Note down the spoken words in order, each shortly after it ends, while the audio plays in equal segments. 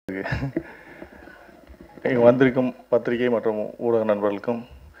இருக்குது. இங்கே வந்திருக்கும் பத்திரிகை மற்றும் ஊடக நண்பர்களுக்கும்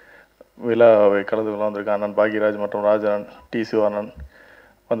விழாவை கலந்து கொள்ள வந்திருக்கும் அண்ணன் பாக்யராஜ் மற்றும் ராஜன் டி சிவா அண்ணன்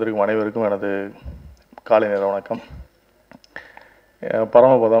வந்திருக்கும் அனைவருக்கும் எனது காலை நேர வணக்கம்.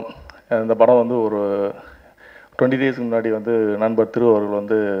 பரமபதம் இந்த படம் வந்து ஒரு 20 டேஸ்க்கு முன்னாடி வந்து நண்பர் திரு அவர்கள்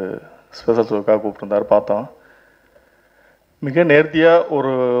வந்து ஸ்பெஷல் ஷோக்காக கூப்பிட்டுருந்தார், பார்த்தோம். மிக நேர்த்தியாக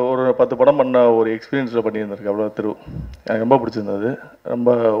ஒரு ஒரு 10 படம் பண்ண ஒரு எக்ஸ்பீரியன்ஸில் பண்ணியிருந்திருக்கு அவ்வளோ திரு. எனக்கு ரொம்ப பிடிச்சிருந்தது.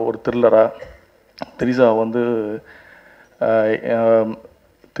 ரொம்ப ஒரு த்ரில்லராக திரிஷா வந்து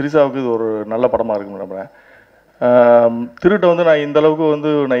திரிஷாவுக்கு இது ஒரு நல்ல படமாக இருக்குன்னு நம்புகிறேன். திருட்ட வந்து நான் இந்தளவுக்கு வந்து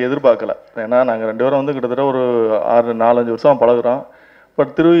நான் எதிர்பார்க்கல. ஏன்னா நாங்கள் 2 பேரும் வந்து கிட்டத்தட்ட ஒரு 4-5 வருஷம் பழகுறோம்.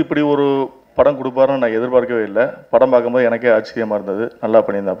 பட் திரு இப்படி ஒரு படம் கொடுப்பாருன்னு நான் எதிர்பார்க்கவே இல்லை. படம் பார்க்கும்போது எனக்கே ஆச்சரியமாக இருந்தது. நல்லா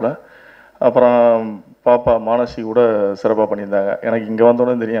பண்ணியிருந்தாப்புல. அப்புறம் பாப்பா மானசி கூட சிறப்பாக பண்ணியிருந்தாங்க. எனக்கு இங்கே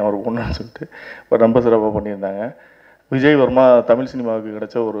வந்தோடனே தெரியும் அவர் ஒன்றுன்னு சொல்லிட்டு. பட் ரொம்ப சிறப்பாக பண்ணியிருந்தாங்க. விஜய் வர்மா தமிழ் சினிமாவுக்கு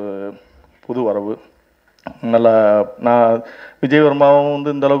கிடைச்ச ஒரு புது வரவு. நல்லா நான் விஜய் வர்மாவும்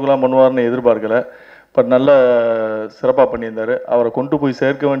வந்து இந்த அளவுக்குலாம் பண்ணுவார்னு எதிர்பார்க்கலை. பட் நல்ல சிறப்பாக பண்ணியிருந்தார். அவரை கொண்டு போய்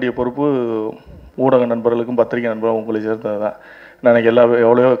சேர்க்க வேண்டிய பொறுப்பு ஊடக நண்பர்களுக்கும் பத்திரிகை நண்பர்களும் உங்களை சேர்த்தது தான். எனக்கு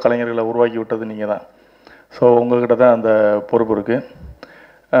எவ்வளோ கலைஞர்களை உருவாக்கி விட்டது நீங்கள் தான். ஸோ உங்கள்கிட்ட தான் அந்த பொறுப்பு இருக்குது.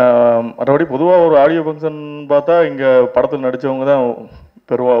 மற்றபடி பொதுவாக ஒரு ஆடியோ ஃபங்க்ஷன் பார்த்தா இங்கே படத்தில் நடித்தவங்க தான்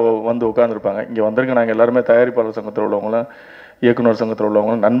பெருவாக வந்து உட்காந்துருப்பாங்க. இங்கே வந்திருக்க நாங்கள் எல்லாருமே தயாரிப்பாளர் சங்கத்தில் உள்ளவங்களும் இயக்குனர் சங்கத்தில்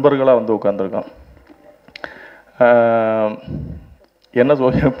உள்ளவங்களும் நண்பர்களாக வந்து உட்காந்துருக்கோம். என்ன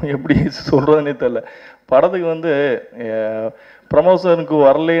எப்படி சொல்கிறதுனே தெரில. படத்துக்கு வந்து ப்ரமோஷனுக்கு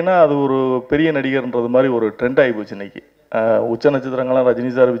வரலைன்னா அது ஒரு பெரிய நடிகர்ன்றது மாதிரி ஒரு ட்ரெண்ட் ஆகி போச்சு இன்றைக்கி. உச்ச நட்சத்திரங்கள்லாம்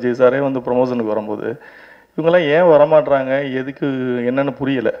ரஜினி சார் விஜய் சாரே வந்து ப்ரமோஷனுக்கு வரும்போது இவங்கெல்லாம் ஏன் வரமாட்றாங்க, எதுக்கு என்னென்னு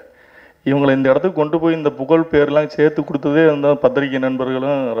புரியலை. இவங்களை இந்த இடத்துக்கு கொண்டு போய் இந்த புகழ் பேர்லாம் சேர்த்து கொடுத்ததே வந்து பத்திரிகை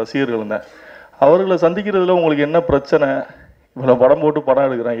நண்பர்களும் ரசிகர்களும் தான். அவர்களை சந்திக்கிறதுல உங்களுக்கு என்ன பிரச்சனை? இவ்வளோ படம் போட்டு படம்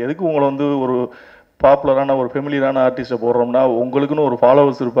எடுக்கிறாங்க, எதுக்கு உங்களை வந்து ஒரு பாப்புலரான ஒரு ஃபெமிலியரான ஆர்டிஸ்ட்டை போடுறோம்னா உங்களுக்குன்னு ஒரு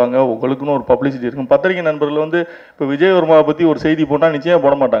ஃபாலோவர்ஸ் இருப்பாங்க, உங்களுக்குன்னு ஒரு பப்ளிசிட்டி இருக்கும். பத்திரிகை நண்பர்கள் வந்து இப்போ விஜய் வர்மாவை பற்றி ஒரு செய்தி போட்டால் நிச்சயம்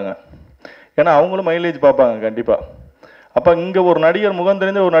போட மாட்டாங்க. ஏன்னா அவங்களும் மைலேஜ் பார்ப்பாங்க கண்டிப்பாக. அப்போ இங்கே ஒரு நடிகர் முகம்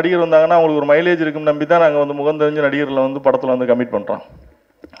தெரிஞ்ச ஒரு நடிகர் வந்தாங்கன்னா அவங்களுக்கு ஒரு மைலேஜ் இருக்குன்னு நம்பி தான் நாங்கள் வந்து முகம் தெரிஞ்ச நடிகர்களை வந்து படத்தில் வந்து கமிட் பண்ணுறோம்.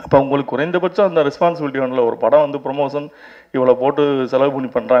 அப்போ உங்களுக்கு குறைந்தபட்சம் அந்த ரெஸ்பான்சிபிலிட்டி ஒன்றில் ஒரு படம் வந்து ப்ரொமோஷன் இவ்வளோ போட்டு செலவு பண்ணி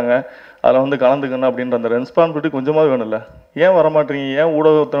பண்ணுறாங்க, அதில் வந்து கலந்துக்கணும் அப்படின்ற அந்த ரெஸ்பான்சிபிலிட்டி கொஞ்சமாவது வேணும்ல. ஏன் வரமாட்டீங்க? ஏன்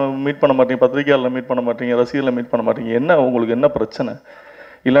ஊடகத்தை மீட் பண்ண மாட்டீங்க? பத்திரிகையாளர் மீட் பண்ண மாட்டீங்க? ரசிகர்களை மீட் பண்ண மாட்டீங்க? என்ன உங்களுக்கு என்ன பிரச்சனை?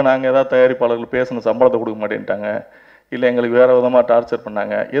 இல்லை நாங்கள் ஏதாவது தயாரிப்பாளர்கள் பேசின சம்பளத்தை கொடுக்க மாட்டேன்ட்டாங்க, இல்லை எங்களுக்கு வேறு விதமாக டார்ச்சர்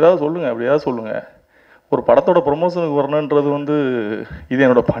பண்ணாங்க, ஏதாவது சொல்லுங்கள். அப்படி ஏதாவது சொல்லுங்கள். ஒரு படத்தோட ப்ரொமோஷனுக்கு வரணுன்றது வந்து இது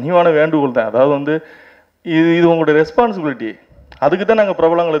என்னோடய பணிவான வேண்டுகோள் தான். அதாவது வந்து இது உங்களுடைய ரெஸ்பான்சிபிலிட்டி. அதுக்கு தான் நாங்கள்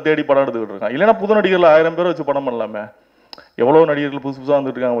பிரபலங்களை தேடி படம் எடுத்துக்கிட்டு இருக்கோம். இல்லைன்னா புது நடிகர்கள் 1000 பேரை வச்சு படம் பண்ணலாமே. எவ்வளோ நடிகர்கள் புதுசு புதுசாக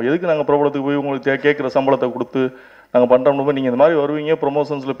வந்துட்டு இருக்காங்க. எதுக்கு நாங்கள் பிரபலத்துக்கு போய் உங்களுக்கு கேட்குற சம்பளத்தை கொடுத்து நாங்கள் பண்ணுறோம்னு நீங்கள் இந்த மாதிரி வருவீங்க,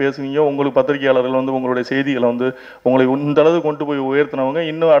 ப்ரொமோஷன்ஸில் பேசுவீங்க, உங்களுக்கு பத்திரிகையாளர்கள் வந்து உங்களுடைய செய்திகளை வந்து உங்களை இந்த அளவுக்கு கொண்டு போய் உயர்த்தினவங்க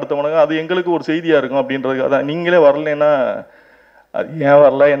இன்னும் அடுத்தவனங்க அது எங்களுக்கு ஒரு செய்தியாக இருக்கும் அப்படின்றதுக்கு. அதான் நீங்களே வரலைன்னா அது ஏன்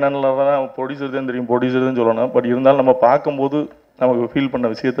வரல என்னென்ன ப்ரொடியூசர் தான் தெரியும், ப்ரொடியூசர் தான் சொல்லணும். பட் இருந்தாலும் நம்ம பார்க்கும்போது நமக்கு ஃபீல் பண்ண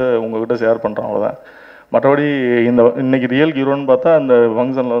விஷயத்த உங்கள்கிட்ட ஷேர் பண்ணுறோம், அவ்வளோதான். மற்றபடி இன்னைக்கு ரியல் ஹீரோன்னு பார்த்தா அந்த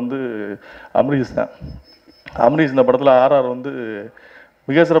ஃபங்க்ஷனில் வந்து அமரீஷ் தான். அமரீஷ் இந்த படத்தில் ஆர்ஆர் வந்து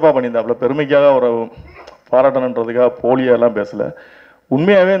மிக சிறப்பாக பண்ணியிருந்தாப்புல. பெருமைக்காக ஒரு பாராட்டணுன்றதுக்காக போலியாலாம் பேசலை.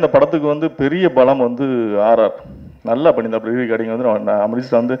 உண்மையாகவே இந்த படத்துக்கு வந்து பெரிய பலம் வந்து ஆர்ஆர் நல்லா பண்ணியிருந்தாப்புல. ரீகார்டிங் வந்து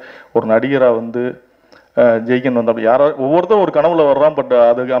அமரீஷ் வந்து ஒரு நடிகராக வந்து ஜெயிக்கணும் வந்தாப்புல. யாராவது ஒவ்வொருத்தரும் ஒரு கனவுல வர்றான், பட்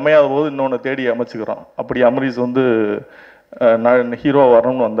அதுக்கு அமையாத போது இன்னொன்று தேடி அமைச்சுக்கிறான். அப்படி அமரீஷ் வந்து ஹீரோவாக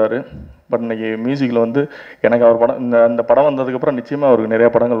வரணும்னு வந்தார். பட் இன்னைக்கு மியூசிக்கில் வந்து எனக்கு அவர் படம் அந்த படம் வந்ததுக்கப்புறம் நிச்சயமாக அவருக்கு நிறையா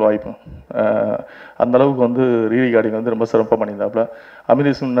படங்கள் வாய்ப்பும் அந்தளவுக்கு வந்து ரீகார்டிங் வந்து ரொம்ப சிறப்பாக பண்ணியிருந்தாப்புல.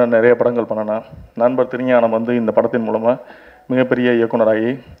 அமரீஷ் நிறைய படங்கள் பண்ணனா. நண்பர் திருஞானம் வந்து இந்த படத்தின் மூலமாக மிகப்பெரிய இயக்குனராகி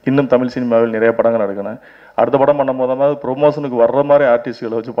இன்னும் தமிழ் சினிமாவில் நிறைய படங்கள் எடுக்கணும். அடுத்த படம் பண்ணும் போதாவது ப்ரொமோஷனுக்கு வர்ற மாதிரி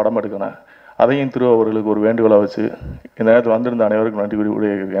ஆர்டிஸ்ட்களை வச்சு படம் எடுக்கணும். அதையும் திரு அவர்களுக்கு ஒரு வேண்டுகோளாக வச்சு இந்த நேரத்தில் வந்திருந்த அனைவருக்கும் நன்றி கூறி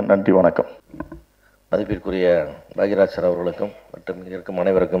நன்றி, வணக்கம். மதிப்பிற்குரிய பாக்யராஜ் சார் அவர்களுக்கும் மற்றும் இருக்கும்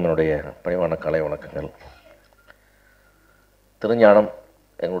அனைவருக்கும் என்னுடைய பணிவான காலை வணக்கங்கள். திருஞானம்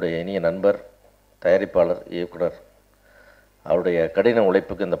எங்களுடைய இனிய நண்பர், தயாரிப்பாளர், இயக்குனர். அவருடைய கடின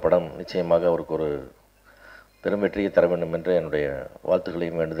உழைப்புக்கு இந்த படம் நிச்சயமாக அவருக்கு ஒரு பெரும் வெற்றியை தர வேண்டும் என்று என்னுடைய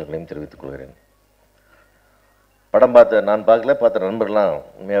வாழ்த்துக்களையும் வேண்டுதல்களையும் தெரிவித்துக் கொள்கிறேன். படம் நான் பார்த்த நண்பர்கள்லாம்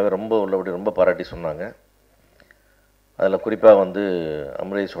உண்மையாகவே ரொம்ப உள்ளபடி ரொம்ப பாராட்டி சொன்னாங்க. அதில் குறிப்பாக வந்து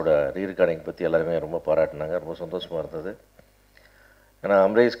அமரீஷோட ரீரெக்கார்டிங் பற்றி எல்லாருமே ரொம்ப பாராட்டினாங்க. ரொம்ப சந்தோஷமாக இருந்தது. ஏன்னா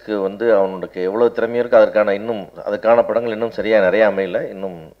அமரீஷ்க்கு வந்து அவனுக்கு எவ்வளோ திறமையாக இருக்குது, அதுக்கான படங்கள் இன்னும் சரியாக நிறையா அமையல.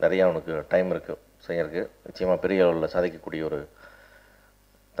 இன்னும் நிறையா அவனுக்கு டைம் இருக்குது செய்யறதுக்கு. நிச்சயமாக பெரிய அளவில் சாதிக்கக்கூடிய ஒரு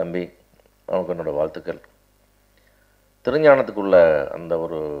தம்பி. அவனுக்கு என்னோடய வாழ்த்துக்கள். திருஞானத்துக்குள்ள அந்த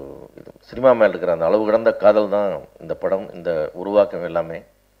ஒரு சினிமா மேல் இருக்கிற அந்த அளவு கடந்த காதல் தான் இந்த படம், இந்த உருவாக்கம் எல்லாமே.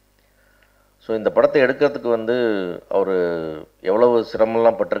 ஸோ இந்த படத்தை எடுக்கிறதுக்கு வந்து அவர் எவ்வளவு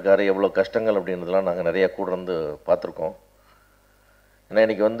சிரமம்லாம் பட்டிருக்காரு, எவ்வளோ கஷ்டங்கள் அப்படின்றதெல்லாம் நாங்கள் நிறையா கூட இருந்து பார்த்துருக்கோம். ஏன்னா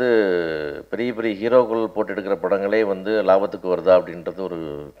இன்றைக்கி வந்து பெரிய பெரிய ஹீரோக்கள் போட்டு எடுக்கிற படங்களே வந்து லாபத்துக்கு வருதா அப்படின்றது ஒரு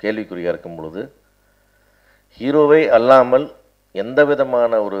கேள்விக்குறியாக இருக்கும் பொழுது, ஹீரோவை அல்லாமல் எந்த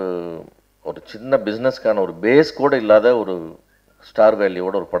விதமான ஒரு சின்ன பிஸ்னஸ்க்கான ஒரு பேஸ் கூட இல்லாத ஒரு ஸ்டார்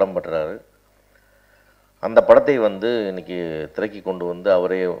வேல்யூவோட ஒரு படம் பண்ணுறாரு. அந்த படத்தை வந்து இன்றைக்கி திரைக்கு கொண்டு வந்து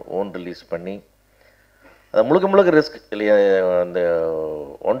அவரே ஓன் ரிலீஸ் பண்ணி அது முழுக்க முழுக்க ரிஸ்க் இல்லையா. அந்த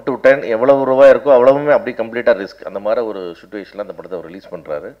 1 to 10 எவ்வளவு ரூபா இருக்கோ அவ்வளவுமே அப்படி கம்ப்ளீட்டாக ரிஸ்க். அந்த மாதிரி ஒரு சுச்சுவேஷனில் அந்த படத்தை ரிலீஸ்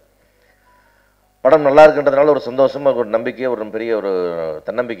பண்ணுறாரு. படம் நல்லா இருக்குன்றதுனால ஒரு சந்தோஷம், ஒரு நம்பிக்கை, ஒரு பெரிய ஒரு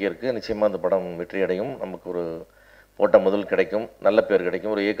தன்னம்பிக்கை இருக்குது. நிச்சயமாக அந்த படம் வெற்றி அடையும், நமக்கு ஒரு போட்ட முதல் கிடைக்கும், நல்ல பேர்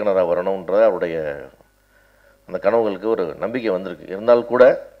கிடைக்கும், ஒரு இயக்குனராக வரணுன்றது அவருடைய அந்த கனவுகளுக்கு ஒரு நம்பிக்கை வந்திருக்கு. இருந்தாலும் கூட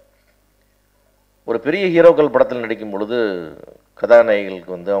ஒரு பெரிய ஹீரோக்கள் படத்தில் நடிக்கும் பொழுது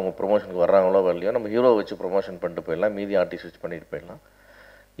கதாநாயகிகளுக்கு வந்து அவங்க ப்ரொமோஷனுக்கு வர்றாங்களோ வரலையோ, நம்ம ஹீரோ வச்சு ப்ரொமோஷன் பண்ணிட்டு போயிடலாம், மீதி ஆர்டிஸ்ட் வச்சு பண்ணிட்டு போயிடலாம்.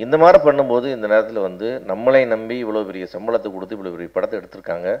 இந்த மாதிரி பண்ணும்போது இந்த நேரத்தில் வந்து நம்மளை நம்பி இவ்வளோ பெரிய சம்பளத்தை கொடுத்து இவ்வளோ பெரிய படத்தை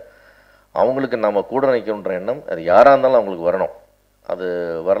எடுத்திருக்காங்க, அவங்களுக்கு நம்ம கூட நிற்கணுன்ற எண்ணம் அது யாராக இருந்தாலும் அவங்களுக்கு வரணும். அது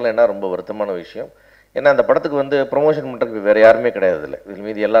வரலைன்னா ரொம்ப வருத்தமான விஷயம். ஏன்னா அந்த படத்துக்கு வந்து ப்ரொமோஷன் பண்ணுறதுக்கு வேறு யாருமே கிடையாது. இல்லை, இதில்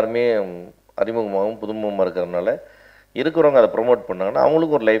மீதி எல்லாருமே அறிமுகமாகவும் புதுமுகமாக இருக்கிறதுனால இருக்கிறவங்க அதை ப்ரொமோட் பண்ணாங்கன்னா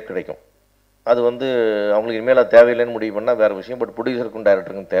அவங்களுக்கும் ஒரு லைஃப் கிடைக்கும். அது வந்து அவங்களுக்கு இனிமேல் அது தேவையில்லைன்னு முடிவு பண்ணால் வேறு விஷயம். பட் ப்ரொடியூசருக்கும்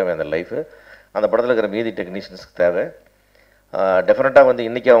டைரக்டருக்கும் தேவை அந்த லைஃபு, அந்த படத்தில் இருக்கிற மீதி டெக்னீஷியன்ஸுக்கு தேவை. டெஃபினட்டாக வந்து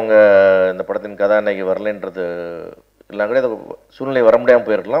இன்றைக்கி அவங்க இந்த படத்தின் கதாநாயகி வரலைன்றது இல்லை கூட சூழ்நிலை வர முடியாமல்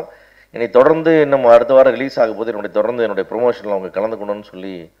போயிருக்கலாம். இன்னைக்கு தொடர்ந்து இன்னும் அடுத்த வாரம் ரிலீஸ் ஆகும் போது என்னுடைய ப்ரொமோஷனில் அவங்க கலந்துக்கணும்னு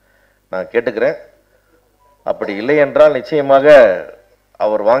சொல்லி நான் கேட்டுக்கிறேன். அப்படி இல்லை என்றால் நிச்சயமாக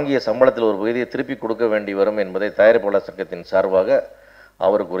அவர் வாங்கிய சம்பளத்தில் ஒரு பகுதியை திருப்பி கொடுக்க வேண்டி வரும் என்பதை தயாரிப்பாளர் சங்கத்தின் சார்பாக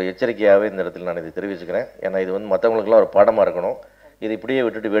அவருக்கு ஒரு எச்சரிக்கையாகவே இந்த இடத்தில் நான் இதை தெரிவிச்சுக்கிறேன். ஏன்னா இது வந்து மற்றவங்களுக்குலாம் ஒரு பாடமாக இருக்கணும். இது இப்படியே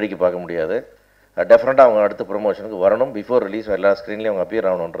விட்டுட்டு வேடிக்கை பார்க்க முடியாது. டெஃபினட்டாக அவங்க அடுத்த ப்ரொமோஷனுக்கு வரணும். பிஃபோர் ரிலீஸ் எல்லா ஸ்க்ரீன்லேயும் அவங்க அப்பியர்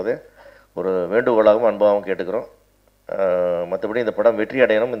ஆகணுன்றது ஒரு வேண்டுகோளாகவும் அன்பாகவும் கேட்டுக்கிறோம். மற்றபடி இந்த படம் வெற்றி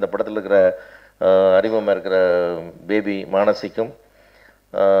அடையணும். இந்த படத்தில் இருக்கிற அறிமுகமாக இருக்கிற பேபி மானசிக்கும்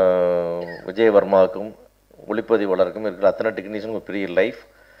விஜயவர்மாவுக்கும் ஒளிப்பதிவாளருக்கும் இருக்கிற அத்தனை டெக்னீஷியனும் ஒரு பெரிய லைஃப்.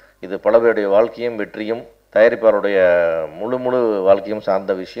 இது பல பேருடைய வாழ்க்கையும் வெற்றியும் தயாரிப்பாளருடைய முழு வாழ்க்கையும்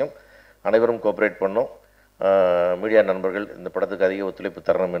சார்ந்த விஷயம். அனைவரும் கோஆப்ரேட் பண்ணோம். மீடியா நண்பர்கள் இந்த படத்துக்கு அதிக ஒத்துழைப்பு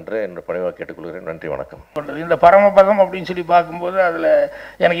தரணும் என்று என்னோட பணிவாக கேட்டுக்கொள்கிறேன். நன்றி, வணக்கம். இந்த பரமபதம் அப்படின்னு சொல்லி பார்க்கும்போது அதில்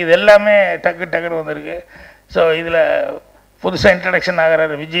எனக்கு இது எல்லாமே டக்குன்னு வந்திருக்கு. ஸோ இதில் புதுசாக இன்ட்ரடக்ஷன்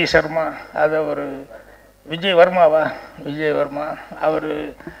ஆகிறாரு விஜய் சர்மா, அதை ஒரு விஜய் வர்மா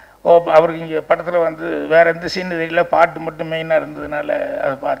அவருக்கு இங்கே படத்தில் வந்து வேறு எந்த சீன் தெரியல, பாட்டு மட்டும் மெயினாக இருந்ததுனால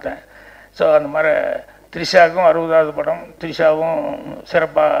அதை பார்த்தேன். ஸோ அந்த மாதிரி த்ரிஷாவுக்கும் 60வது படம், த்ரிஷாவும்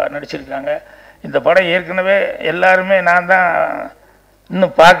சிறப்பாக நடிச்சிருக்காங்க. இந்த படம் ஏற்கனவே எல்லாருமே நான் தான்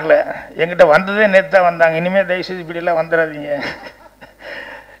இன்னும் பார்க்கல, என்கிட்ட வந்ததே நேற்று தான் வந்தாங்க. இனிமேல் தயவுசெய்து இப்படிலாம் வந்துடாதீங்க.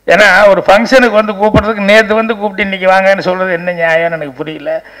 ஏன்னா ஒரு ஃபங்க்ஷனுக்கு வந்து கூப்பிட்றதுக்கு நேற்று வந்து கூப்பிட்டு இன்றைக்கி வாங்கன்னு சொல்கிறது என்ன நியாயம்னு எனக்கு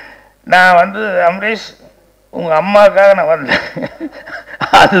புரியல. நான் வந்து அமரேஷ் உங்கள் அம்மாவுக்காக நான் வந்தேன்,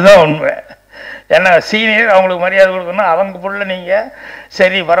 அதுதான் உண்மை. ஏன்னா சீனியர், அவங்களுக்கு மரியாதை கொடுக்கணும். அவங்க புள்ள நீங்கள்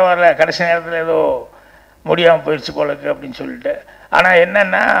சரி பரவாயில்ல, கடைசி நேரத்தில் ஏதோ முடியாமல் போயிடுச்சு போலக்கு அப்படின்னு சொல்லிட்டு. ஆனால்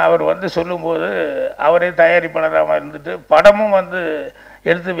என்னென்னா அவர் வந்து சொல்லும்போது அவரே தயாரிப்பாளராக இருந்துட்டு படமும் வந்து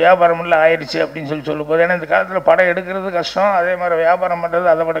எடுத்து வியாபாரமெல்லாம் ஆயிடுச்சு அப்படின்னு சொல்லும்போது, ஏன்னா இந்த காலத்தில் படம் எடுக்கிறது கஷ்டம், அதே மாதிரி வியாபாரம் பண்ணுறது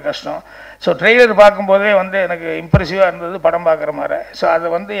அதை விட கஷ்டம். ஸோ ட்ரெய்லர் பார்க்கும்போதே வந்து எனக்கு இம்ப்ரெசிவாக இருந்தது படம் பார்க்குற மாதிரி. ஸோ அதை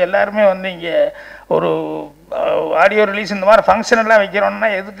வந்து எல்லாருமே வந்து இங்கே ஒரு ஆடியோ ரிலீஸ் இந்த மாதிரி ஃபங்க்ஷனெல்லாம்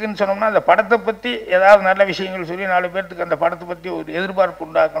வைக்கிறோம்னா எதுக்குன்னு சொன்னோம்னா அந்த படத்தை பற்றி ஏதாவது நல்ல விஷயங்கள் சொல்லி 4 பேர்த்துக்கு அந்த படத்தை பற்றி ஒரு எதிர்பார்ப்பு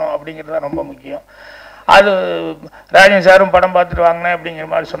உண்டாக்கணும் அப்படிங்கிறது தான் ரொம்ப முக்கியம். அது ராஜன் சாரும் படம் பார்த்துட்டு வாங்கினேன் அப்படிங்கிற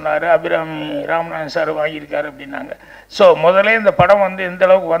மாதிரி சொன்னார். அபிராமி ராமநாதன் சார் வாங்கியிருக்காரு அப்படின்னாங்க. ஸோ முதல்ல இந்த படம் வந்து எந்த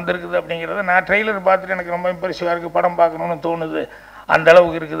அளவுக்கு வந்திருக்குது அப்படிங்கிறத நான் ட்ரெய்லர் பார்த்துட்டு எனக்கு ரொம்ப இம்ப்ரெசிவாக இருக்குது, படம் பார்க்கணுன்னு தோணுது, அந்த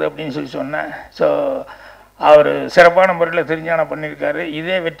அளவுக்கு இருக்குது அப்படின்னு சொன்னேன். ஸோ அவர் சிறப்பான முறையில் திருஞானம் பண்ணியிருக்காரு.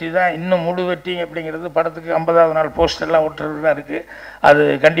 இதே வெற்றி தான், இன்னும் முழு வெற்றி அப்படிங்கிறது படத்துக்கு 50வது நாள் போஸ்டர்லாம் ஒட்டுறது தான் இருக்குது. அது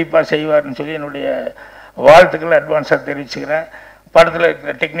கண்டிப்பாக செய்வார்னு சொல்லி என்னுடைய வாழ்த்துக்களை அட்வான்ஸாக தெரிவிச்சுக்கிறேன். படத்தில்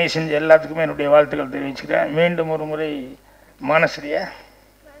இருக்கிற டெக்னீஷியன்ஸ் எல்லாத்துக்குமே என்னுடைய வாழ்த்துக்கள் தெரிவிச்சுக்கிறேன். மீண்டும் ஒரு முறை மானஸ்ரீயா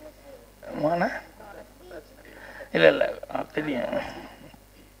இல்லை தெரியும்.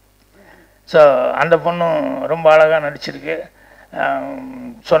 ஸோ அந்த பொண்ணும் ரொம்ப அழகாக நடிச்சிருக்கு.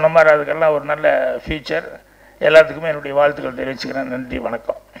 சொன்ன மாதிரி அதுக்கெல்லாம் ஒரு நல்ல ஃபியூச்சர். எல்லாத்துக்குமே என்னுடைய வாழ்த்துக்கள் தெரிவிச்சுக்கிறேன். நன்றி,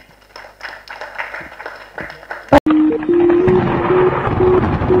 வணக்கம்.